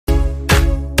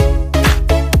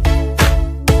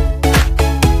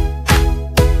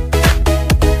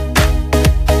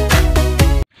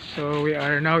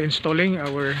now installing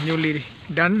our newly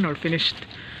done or finished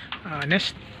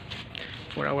nest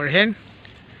for our hen.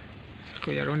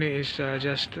 Kuya Ronnie is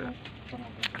just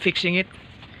fixing it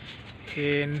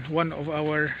in one of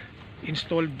our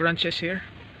installed branches here.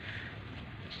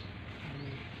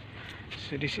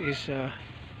 So this is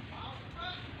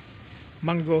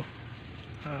mango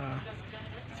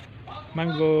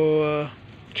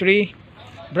tree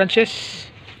branches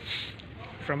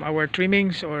from our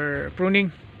trimmings or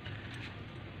pruning.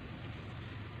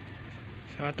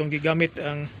 So atong gigamit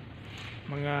ang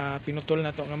mga pinutol na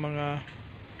to nga mga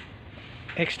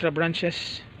extra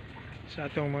branches sa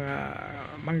atong mga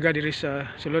mangga diri sa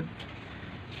sulod,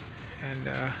 and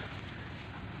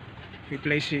we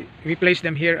place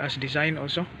them here as design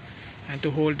also, and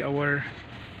to hold our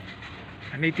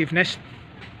native nest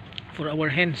for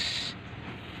our hens.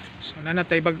 So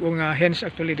nanatay bag-ong hens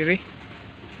actually diri,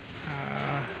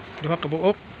 duha ka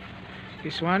buok.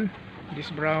 This one,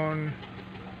 this brown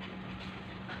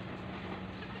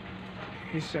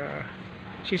is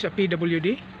she's a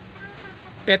PWD,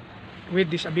 pet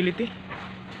with disability.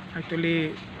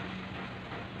 Actually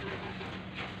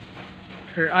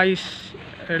her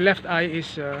left eye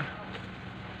is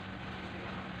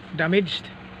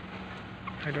damaged.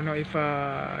 I don't know if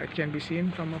it can be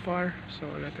seen from afar, so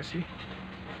let us see.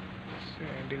 So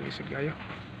dili siglayo,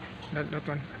 that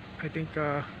one, I think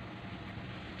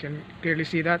can clearly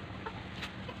see that.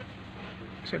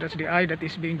 So that's the eye that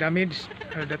is being damaged,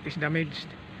 so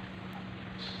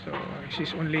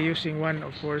she's only using one,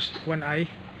 of course, one eye,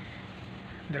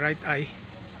 the right eye.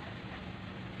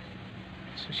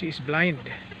 So she is blind,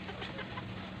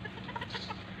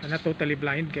 not totally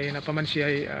blind, kaya napaman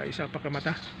siya isa pa ka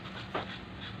mata.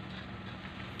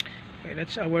 Okay,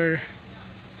 that's our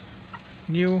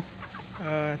new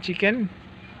chicken.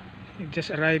 It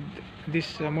just arrived this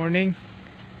morning.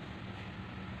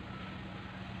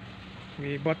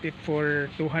 We bought it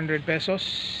for 200 pesos.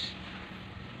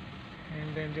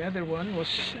 And then the other one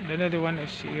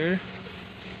is here.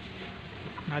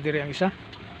 Nadiri ang isa.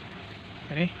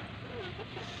 Okay.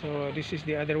 So this is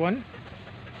the other one.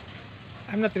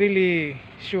 I'm not really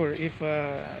sure if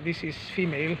this is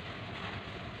female,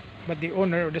 but the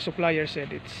owner or the supplier said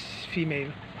it's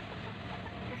female.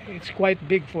 It's quite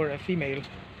big for a female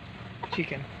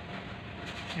chicken.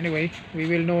 Anyway, we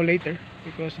will know later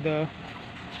because it's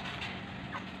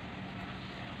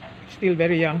still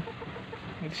very young.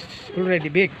 It's already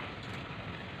big.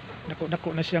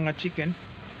 Dako na siya nga chicken,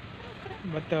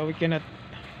 but we cannot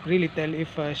really tell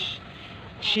if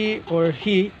she or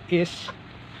he is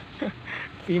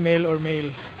female or male.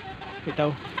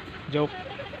 Bitaw, joke.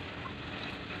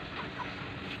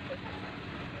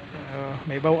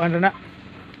 May bawaan na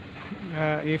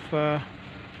if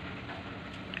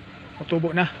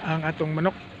utubo na ang atong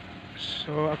manok.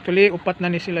 So actually upat na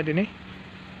ni sila din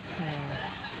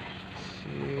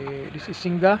this is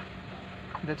Singa,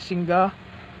 that's Singa,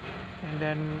 and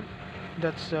then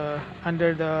that's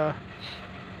under the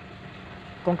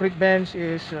concrete bench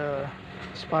is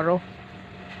Sparrow,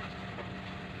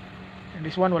 and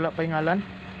this one wala pa ngalan.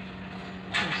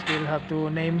 We still have to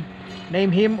name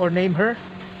him or name her.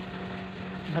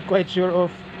 Not quite sure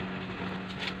of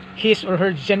his or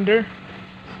her gender,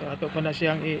 so ato pa na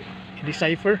siyang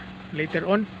i-decipher later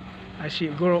on as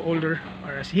she grow older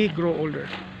or as he grow older.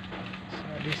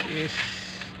 So this is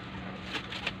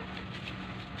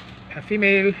a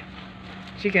female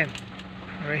chicken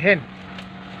or a hen.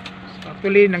 So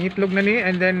actually nangitlog na ni,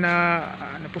 and then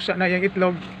napusa na yung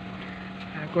itlog.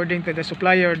 According to the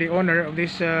supplier, the owner of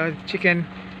this chicken,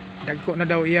 dagko na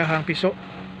daw iyahang piso.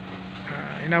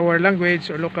 In our language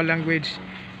or local language,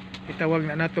 itawag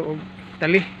na nato og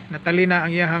tali. Natali na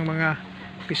ang iyahang mga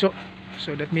piso.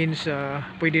 So that means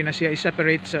pwede na siya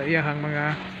i-separate sa iyahang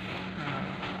mga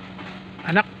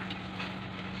anak,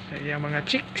 sa iyang mga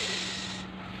chicks.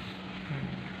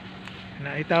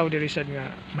 Na itaw diri sad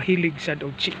nga mahilig sad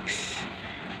og chicks.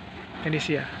 Kani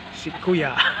siya, si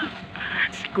Kuya.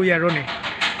 Si Kuya Ronnie.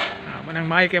 Manang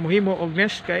maay kay mohimo og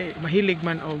nest kay mahilig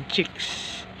man og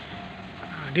chicks.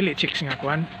 Dili chicks nga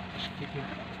kuan,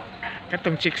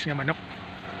 katong chicks nga manok.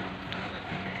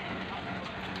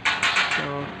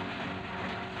 So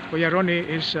Kuya Ronnie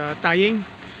is tying,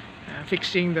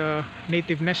 fixing the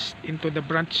native nest into the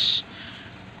branch.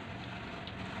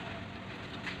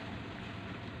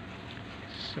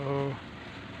 So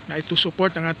na ito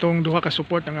support ang atong duha ka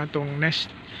support ang atong nest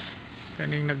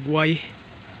kaning nagway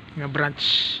nga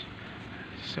branch.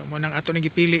 So mo nang ato ni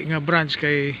gipili nga branch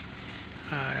kay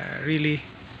really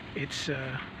it's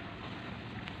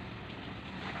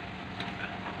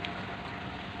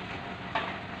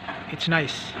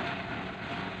nice.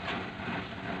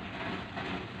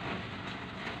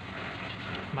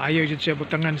 maayo jud siya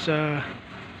butangan sa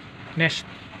nest.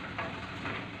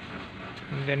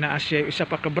 And then naa siya isa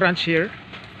pa ka branch here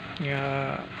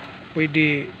nga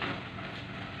pwede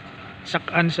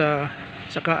sakaan sa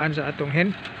atong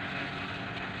hen.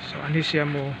 So ani siya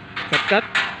mo cut.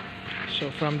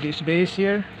 So from this base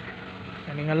here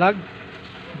kani nga lag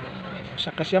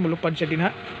saka siya mulupad siya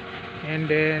dinha, and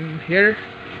then here,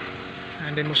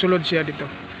 and then musulod siya dito.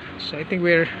 So I think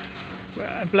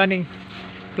I'm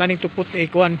planning to put a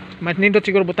kuan, nindot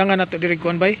siguro butangan nato diri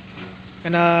kuan bay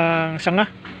kanang sanga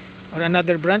or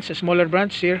another branch, a smaller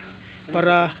branch here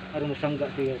para musangga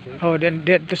siya. Oh, then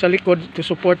to sa likod to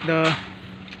support the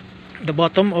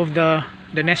bottom of the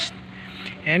nest.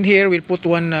 And here we'll put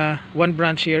one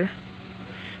branch here,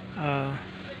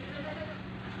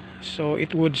 so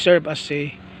it would serve as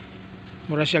a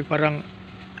mura siya parang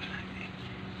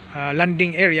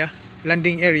landing area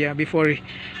before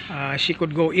she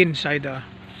could go inside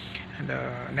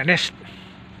the nest.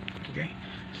 Okay,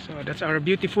 so that's our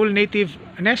beautiful native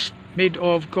nest made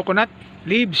of coconut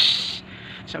leaves.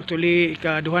 So actually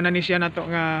ikaduha na ni siya nato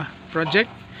nga project.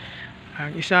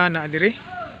 Ang isa na diri.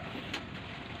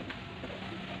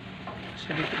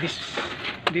 So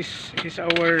this is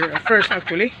our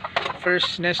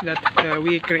first nest that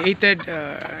we created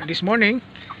this morning.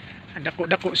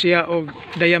 Dako siya og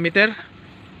diameter.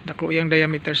 Dako yang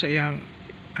diameter sa iyang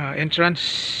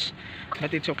entrance,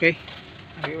 but it's okay.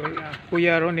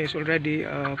 Kuya Ron is already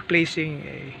placing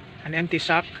an empty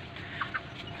sack,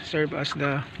 serve as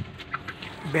the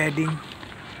bedding.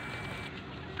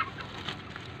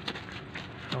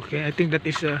 Okay, I think that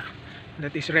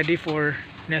is ready for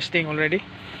nesting already.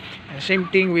 Same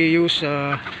thing, we use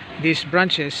these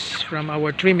branches from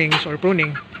our trimmings or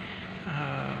pruning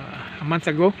a month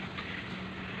ago.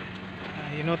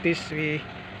 You notice we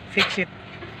fix it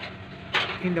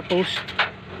in the post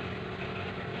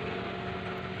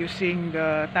using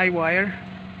the tie wire.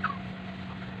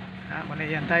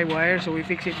 Tie wire, so we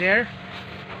fix it there.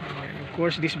 And of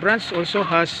course this branch also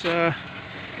has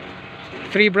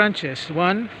 3 branches,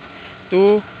 1,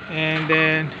 2, and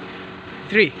then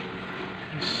 3.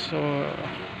 So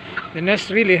the nest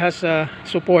really has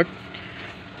support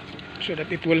so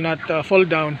that it will not fall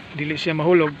down, dili siya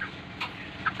mahulog.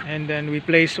 And then we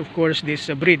place of course this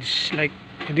bridge, like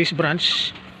this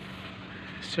branch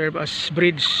serve as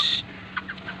bridge,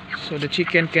 so the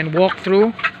chicken can walk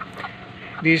through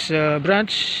this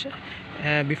branch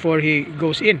before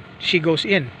she goes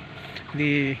in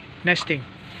the nesting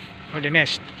or the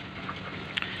nest.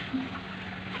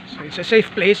 So it's a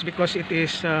safe place because it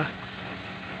is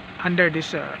under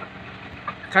this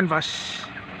canvas,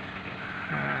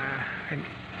 and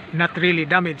not really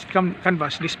damaged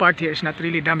canvas. This part here is not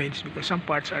really damaged because some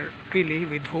parts are really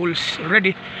with holes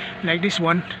already, like this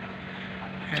one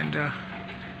and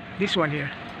this one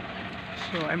here.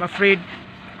 So I'm afraid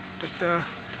that the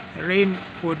rain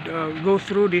would go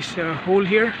through this hole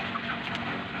here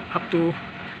up to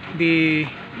the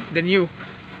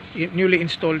newly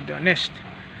installed nest.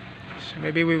 So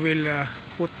maybe we will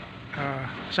put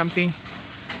something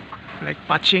like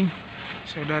patching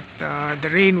so that the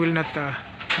rain will not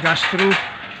gush through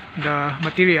the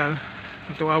material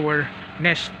into our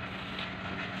nest.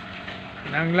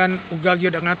 Nanglan ugag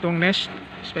yun ang atong nest,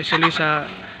 especially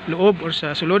sa loob or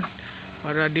sa sulod,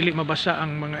 para dili mabasa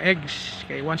ang mga eggs.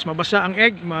 Kaya once mabasa ang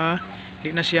egg,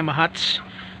 di na siya ma-hatch.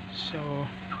 So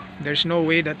there's no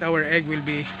way that our egg will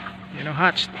be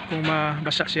hatched kung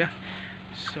mabasa siya.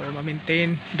 So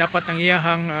ma-maintain dapat ang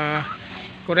iyahang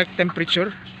correct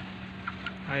temperature.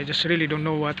 I just really don't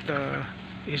know what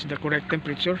is the correct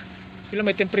temperature. Pila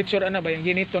may temperature ana ba yung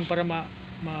giniton para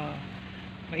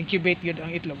ma-incubate yun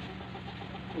ang itlog?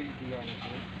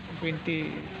 20,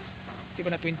 di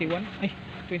ba na 21? Ay,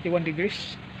 21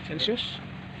 degrees Celsius.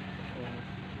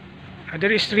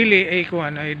 There is really a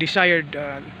desired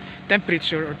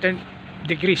temperature or 10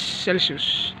 degrees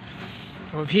Celsius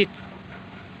of heat,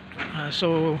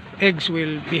 so eggs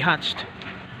will be hatched.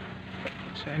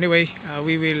 So anyway,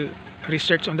 we will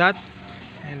research on that,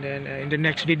 and then in the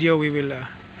next video we will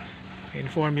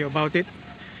inform you about it.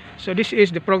 So this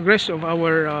is the progress of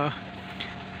our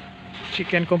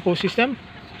chicken compost system.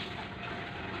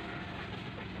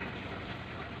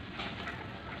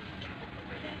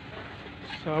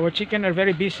 So our chicken are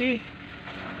very busy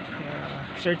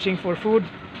searching for food,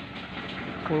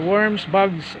 for worms,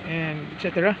 bugs, and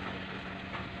etc.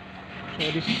 So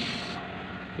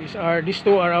these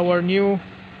two are our new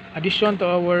addition to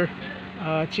our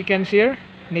chickens here,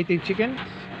 native chickens.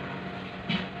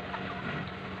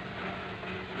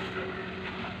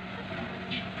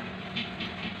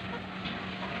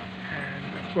 And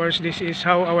of course, this is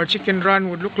how our chicken run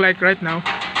would look like right now.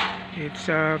 It's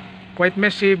quite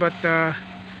messy, but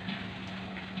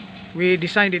we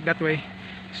designed it that way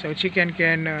so chicken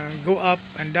can go up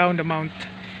and down the mount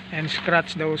and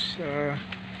scratch those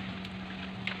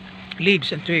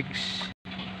leaves and twigs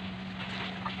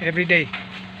every day.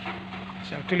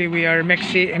 So actually we are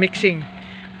mixing.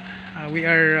 We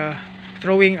are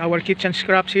throwing our kitchen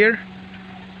scraps here,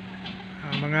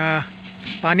 mga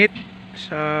panit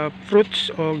sa fruits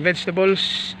or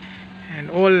vegetables, and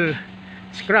all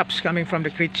scraps coming from the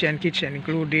kitchen,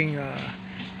 including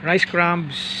rice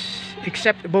crumbs,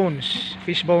 except bones,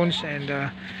 fish bones,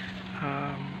 and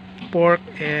pork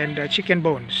and chicken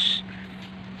bones,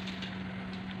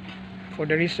 for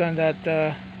the reason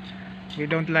that we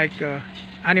don't like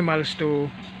animals to,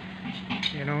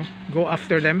 you know, go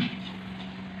after them,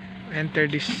 enter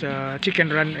this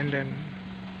chicken run and then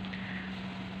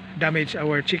damage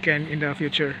our chicken in the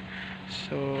future.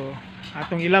 So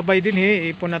atong ilabay din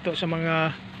ipon nato sa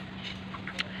mga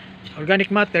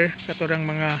organic matter katurang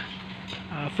mga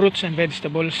fruits and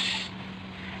vegetables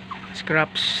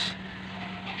scraps.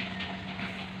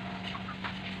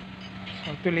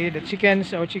 So actually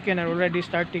our chicken are already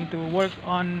starting to work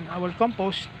on our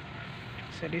compost.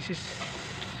 So this is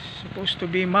supposed to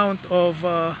be mount of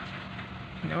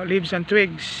you know, leaves and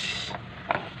twigs,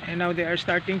 and now they are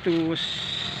starting to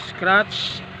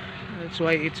scratch. That's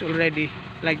why it's already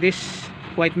like this,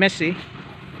 quite messy.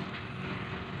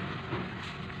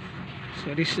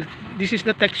 So this is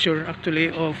the texture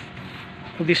actually of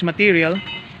this material.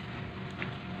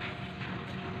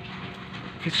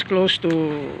 It's close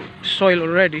to soil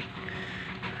already.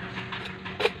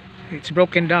 It's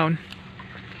broken down,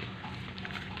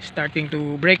 starting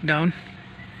to break down.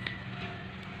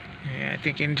 Yeah, I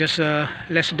think in just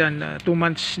less than 2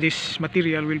 months this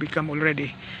material will become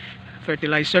already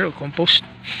fertilizer or compost.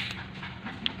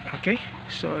 Okay,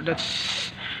 so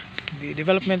that's the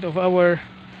development of our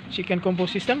chicken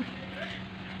compost system.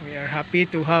 We are happy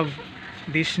to have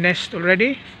this nest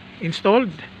already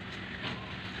installed,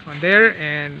 one there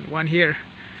and one here.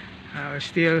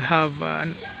 Still have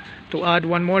to add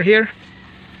one more here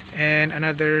and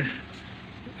another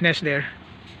nest there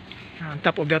on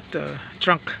top of that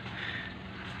trunk.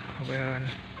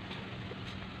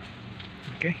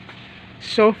 Okay,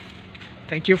 so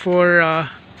thank you for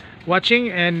watching,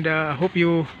 and hope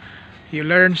you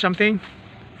learned something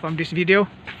from this video.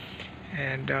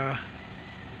 And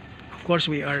of course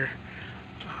we are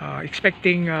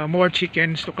expecting more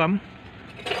chickens to come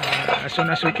as soon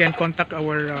as we can contact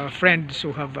our friends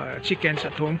who have chickens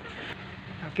at home.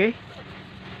 Okay,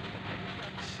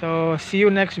 so see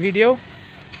you next video,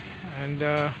 and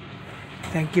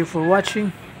thank you for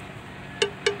watching.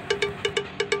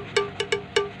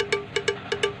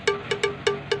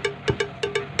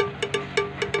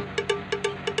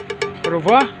 Au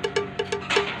revoir.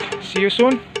 See you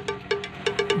soon.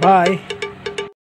 Bye.